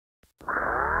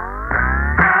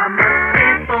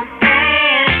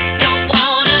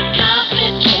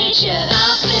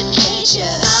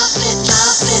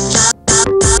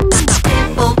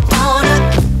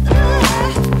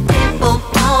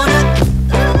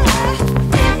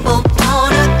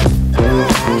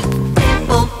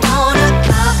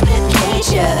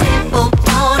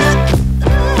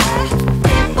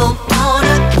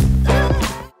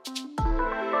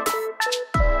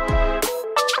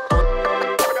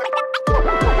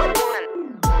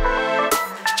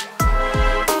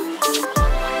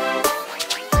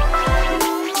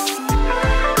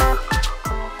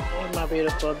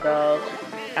beautiful dog,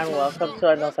 and welcome to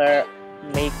another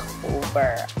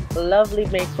makeover. Lovely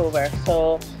makeover.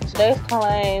 So today's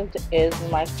client is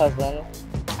my cousin.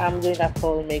 I'm doing a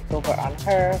full makeover on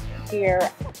her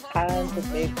hair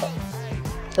and makeup.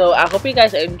 So I hope you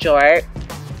guys enjoy,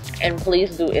 and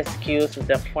please do excuse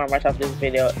the format of this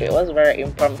video. It was very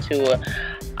impromptu.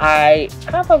 I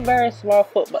have a very small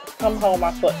foot, but somehow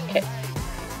my foot kept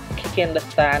kicking the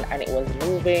stand and it was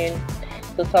moving.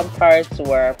 So some parts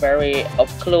were very up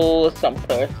close, some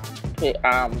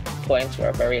points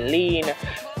were very lean,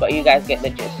 but you guys get the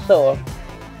gist. So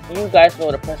you guys know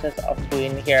the process of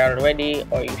doing hair already,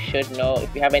 or you should know.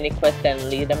 If you have any questions,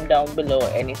 leave them down below.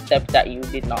 Any steps that you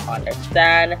did not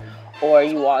understand, or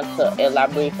you want to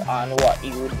elaborate on what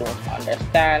you don't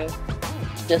understand,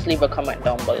 just leave a comment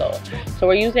down below. So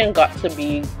we're using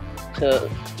Got2b to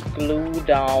glue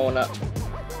down,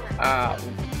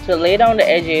 to lay down the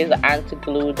edges and to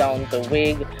glue down the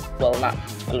wig. Well, not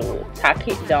glue, tack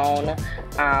it down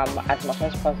as much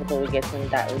as possible. We're getting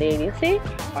that laid. You see,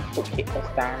 my foot kicked the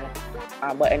stand.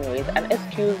 But anyways, and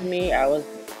excuse me,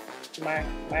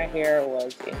 my hair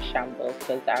was in shambles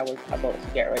because I was about to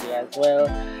get ready as well.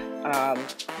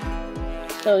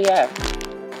 So yeah,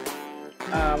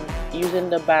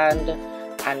 using the band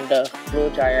and the blow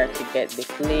dryer to get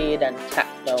this laid and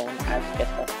tacked down as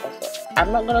best as possible.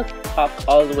 I'm not gonna talk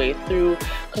all the way through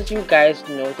because you guys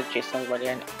know the gist already,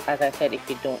 and as I said, if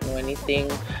you don't know anything,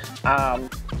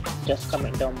 just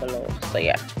comment down below. So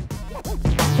yeah.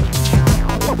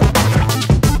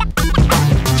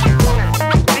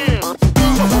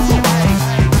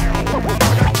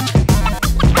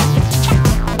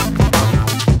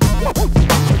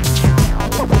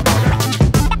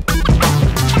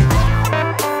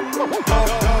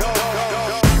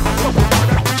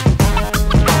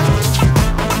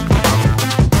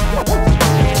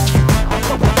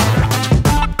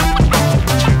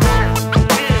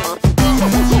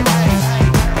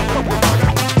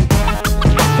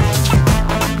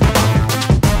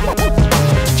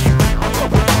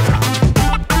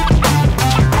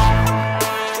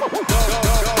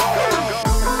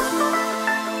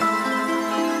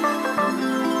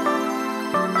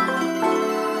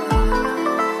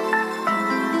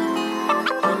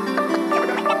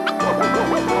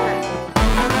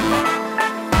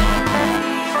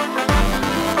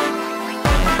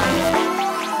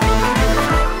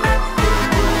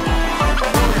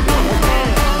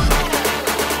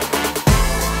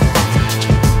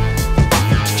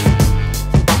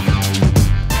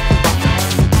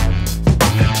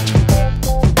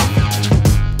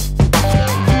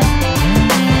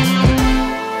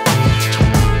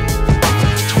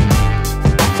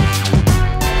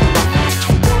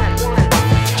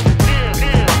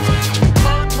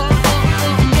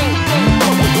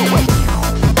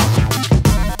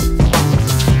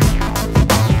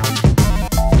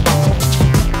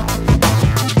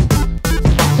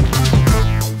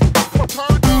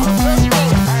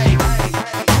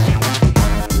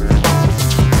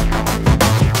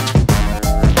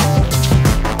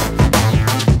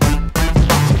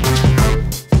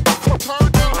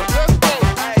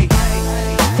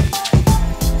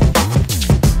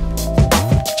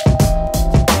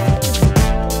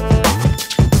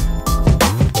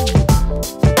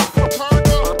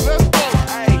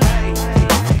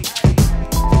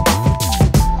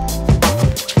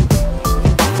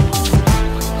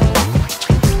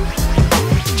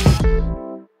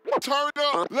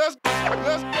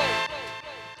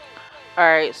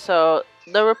 Alright, so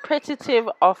the repetitive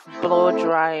of blow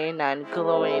drying and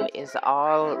gluing is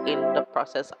all in the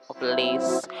process of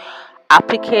lace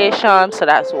application, so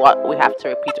that's what we have to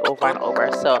repeat over and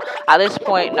over. So at this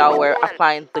point now we're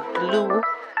applying the glue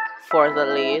for the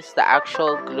lace, the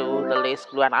actual glue, the lace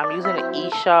glue, and I'm using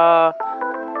Isha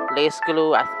lace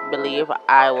glue. I believe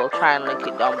I will try and link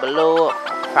it down below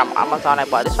from Amazon. I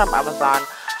bought this from Amazon.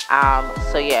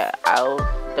 So yeah, I'll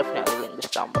definitely link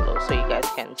this down below so you guys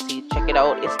can see, check it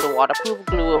out. It's the waterproof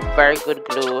glue, very good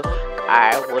glue.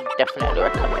 I would definitely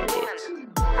recommend it.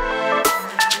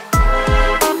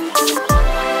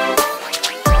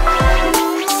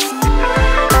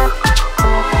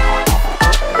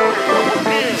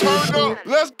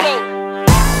 Let's go.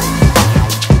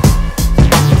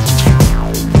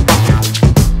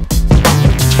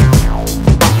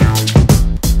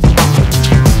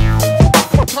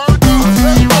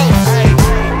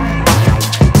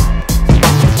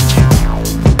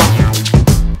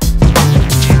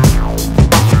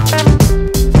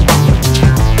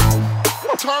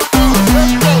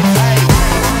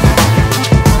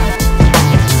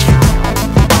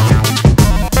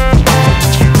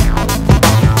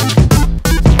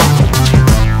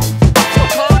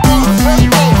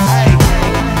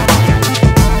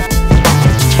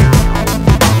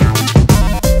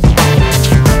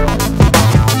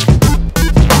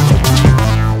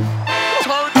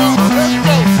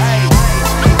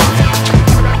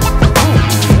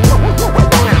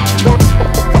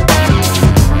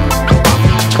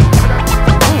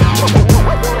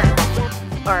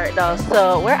 Alright now,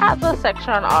 so we're at the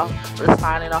section of the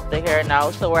signing off the hair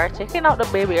now. So we're taking out the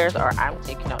baby hairs, or I'm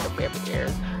taking out the baby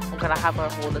hairs. I'm gonna have her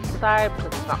hold it aside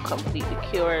because it's not completely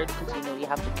cured, because you know you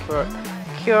have to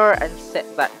cure and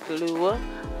set that glue.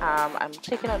 I'm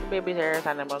taking out the baby hairs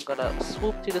and I'm gonna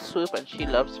swoop to the swoop, and she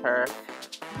loves her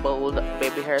bold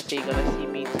baby hair, so you're gonna see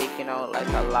me taking out like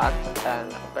a lot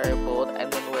and very bold.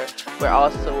 And then we're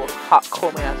also hot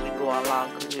combing as we go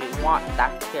along, because we want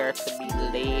that hair to be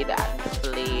laid and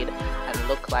slayed and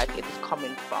look like it's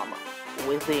coming from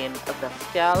within the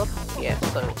scalp. Yeah,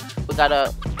 so we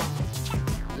gotta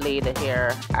lay the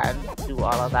hair and do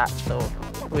all of that. So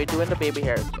we're doing the baby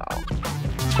hairs now.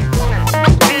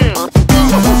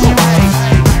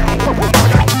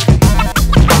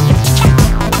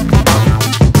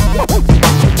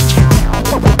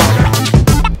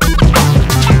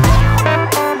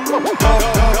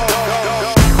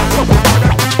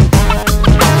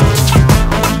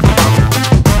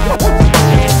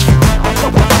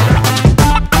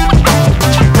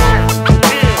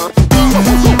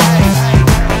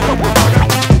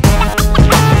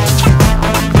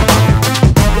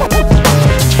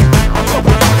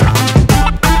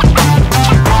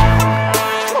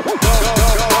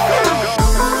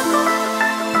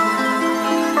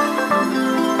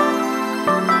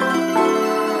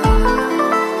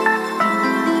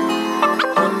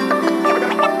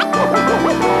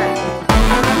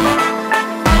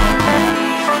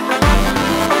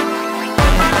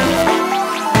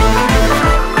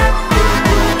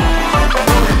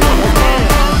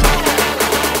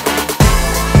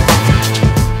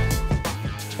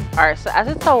 Alright, so as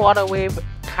it's a water wave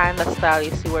kind of style, you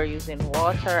see we're using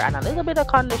water and a little bit of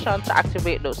condition to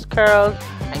activate those curls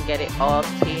and get it all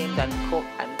tamed and cooked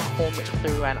and comb it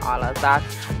through and all of that.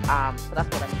 So that's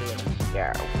what I'm doing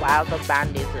here while the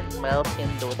band is melting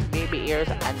those baby ears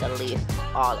and the lace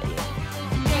all in.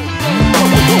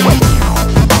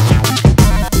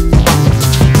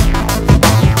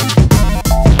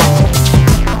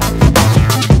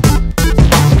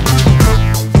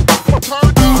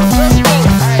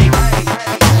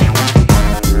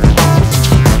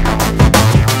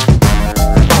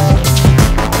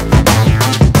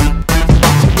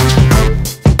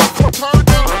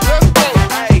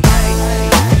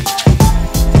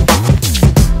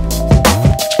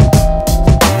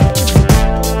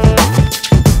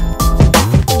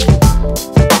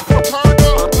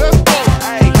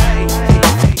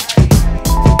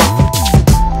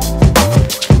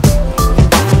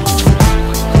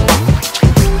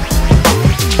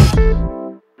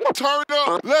 Turn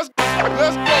up, let's go.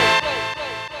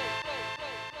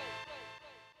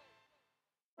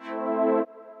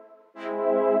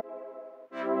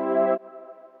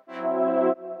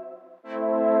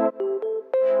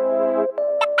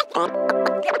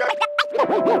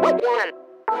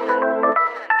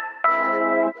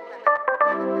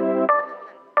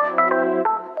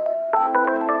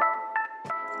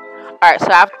 Alright,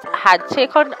 so I've had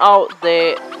taken out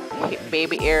the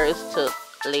baby ears to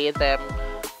lay them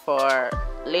for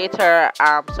later.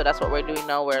 So that's what we're doing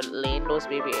now. We're laying those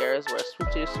baby ears. We're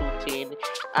swooping.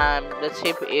 The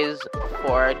tip is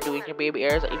for doing your baby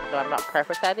ears, even though I'm not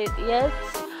perfect at it yet,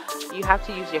 you have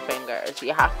to use your fingers.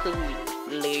 You have to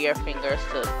lay your fingers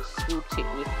to swoop it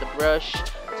with the brush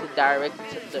to direct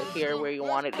the hair where you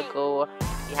want it to go.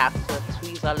 You have to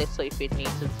tweeze a little if you need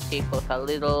to take out a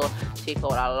little, take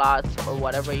out a lot, or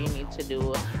whatever you need to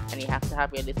do. And you have to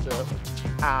have your little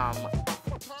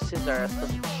scissors to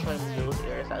trim those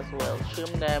ears as well.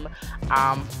 Trim them.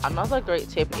 Another great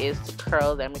tip is to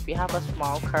curl them. If you have a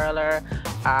small curler,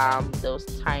 those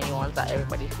tiny ones that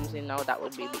everybody's using now, that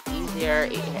would be a bit easier.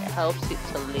 It helps it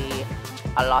to lay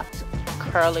a lot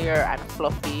curlier and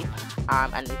fluffy,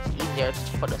 and it's easier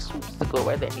for the swoops to go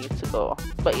where they need to go.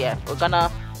 But yeah, we're gonna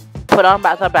put on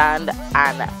back the band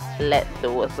and let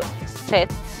those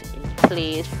set in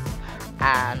place,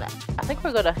 and I think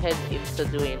we're gonna head into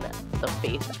doing the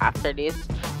face after this.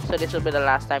 So this will be the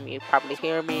last time you probably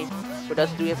hear me. We're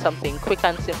just doing something quick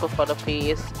and simple for the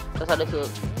face, just a little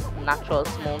natural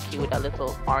Smokey with a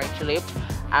little orange lip,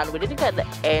 and we didn't get the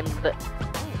end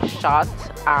shot,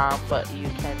 but you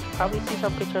can probably see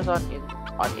some pictures on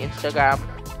Instagram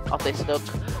of this look.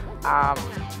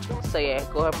 So yeah,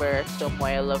 go over to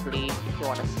Moya Lovely if you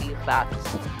want to see that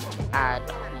and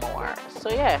more. So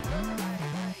yeah,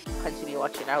 continue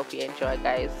watching. I hope you enjoy,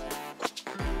 guys.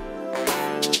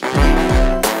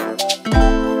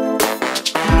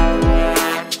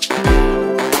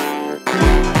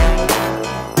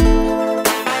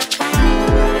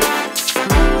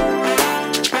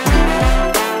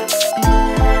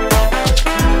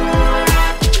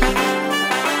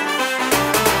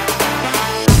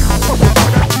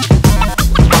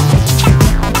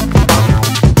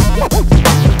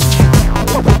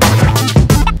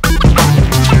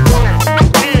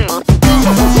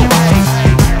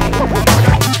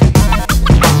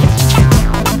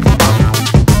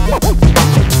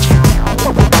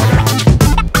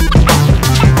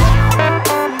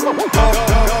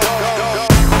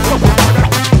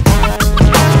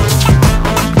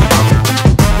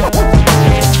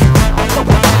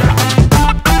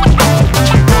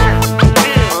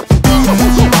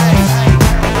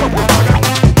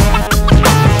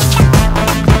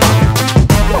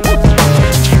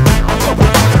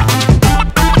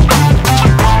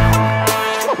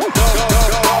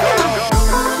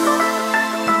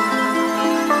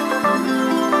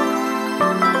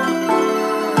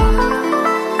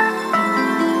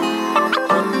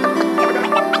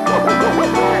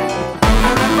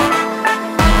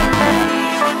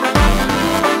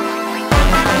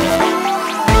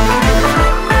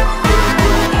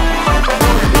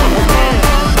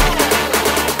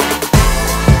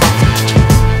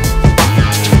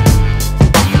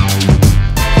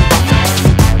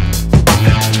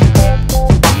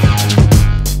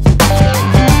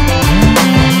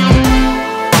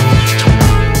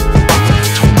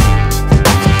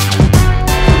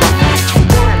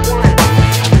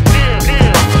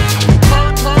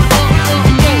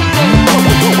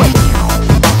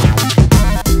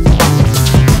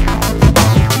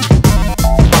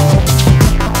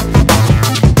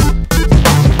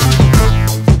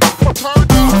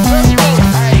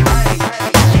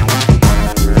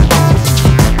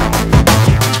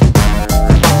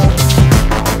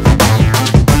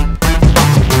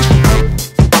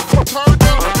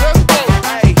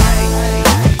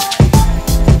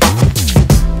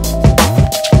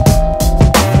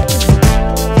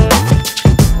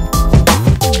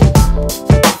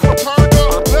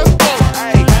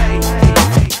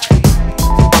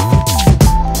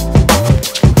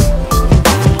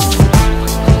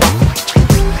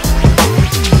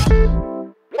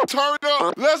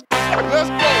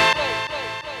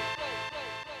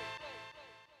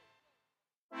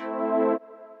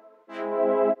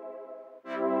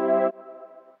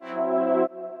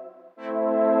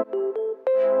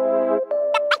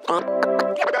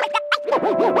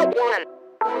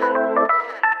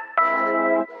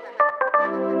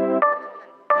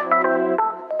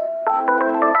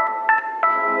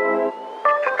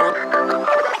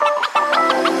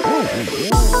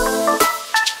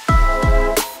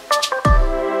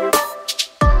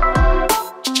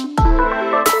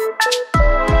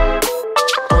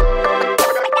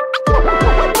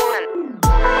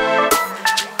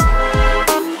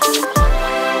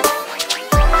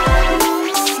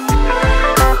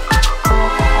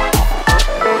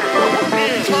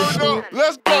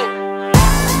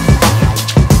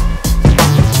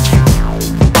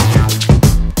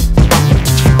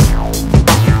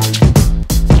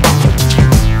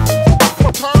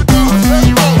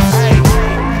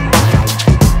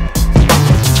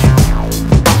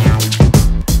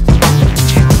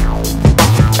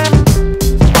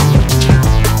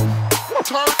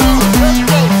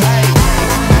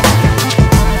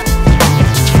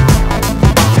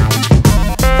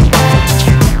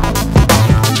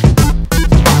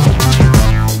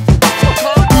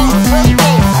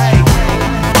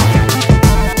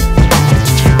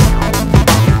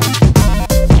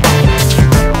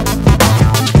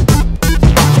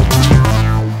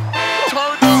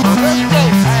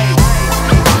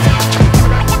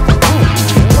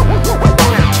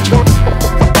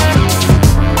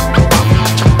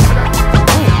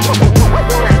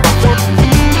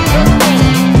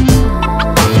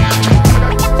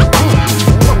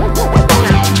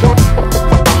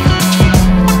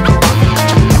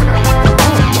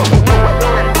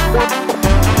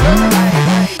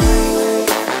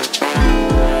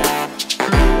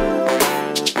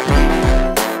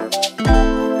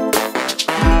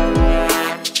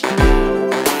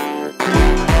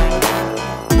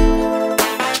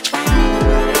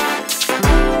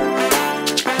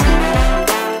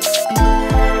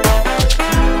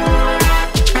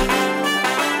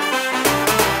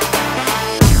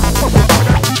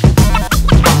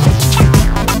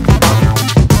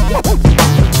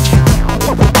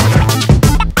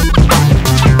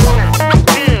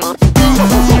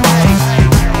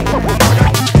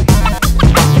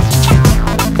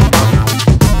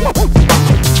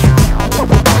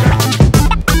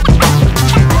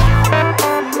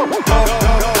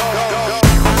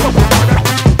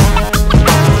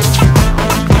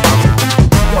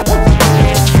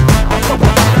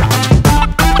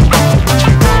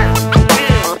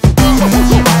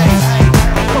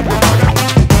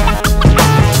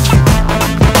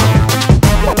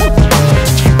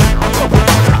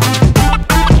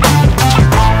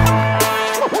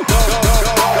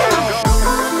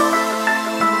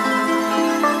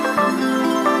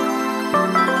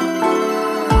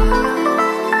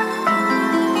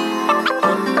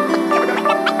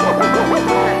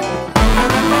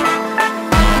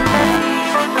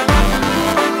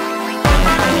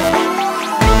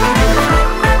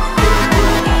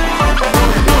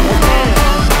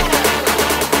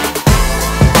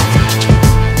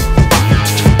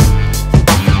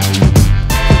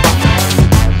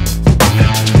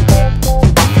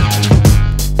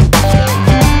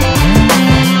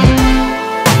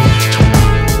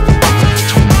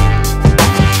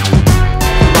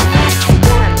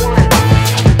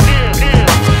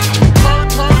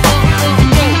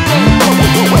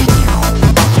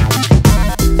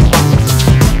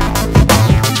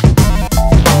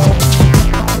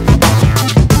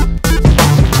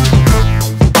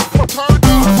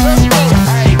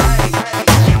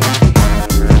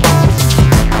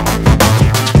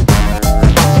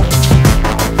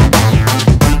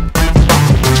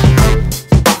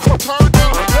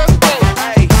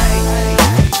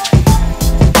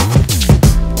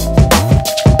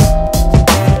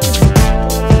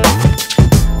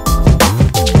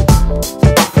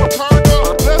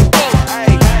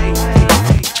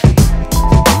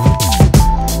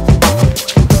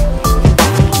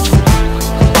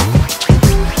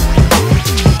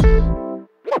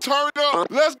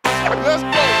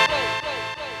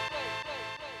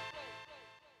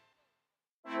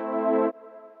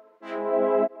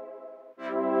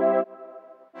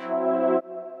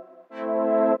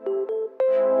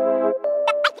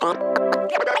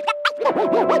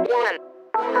 One.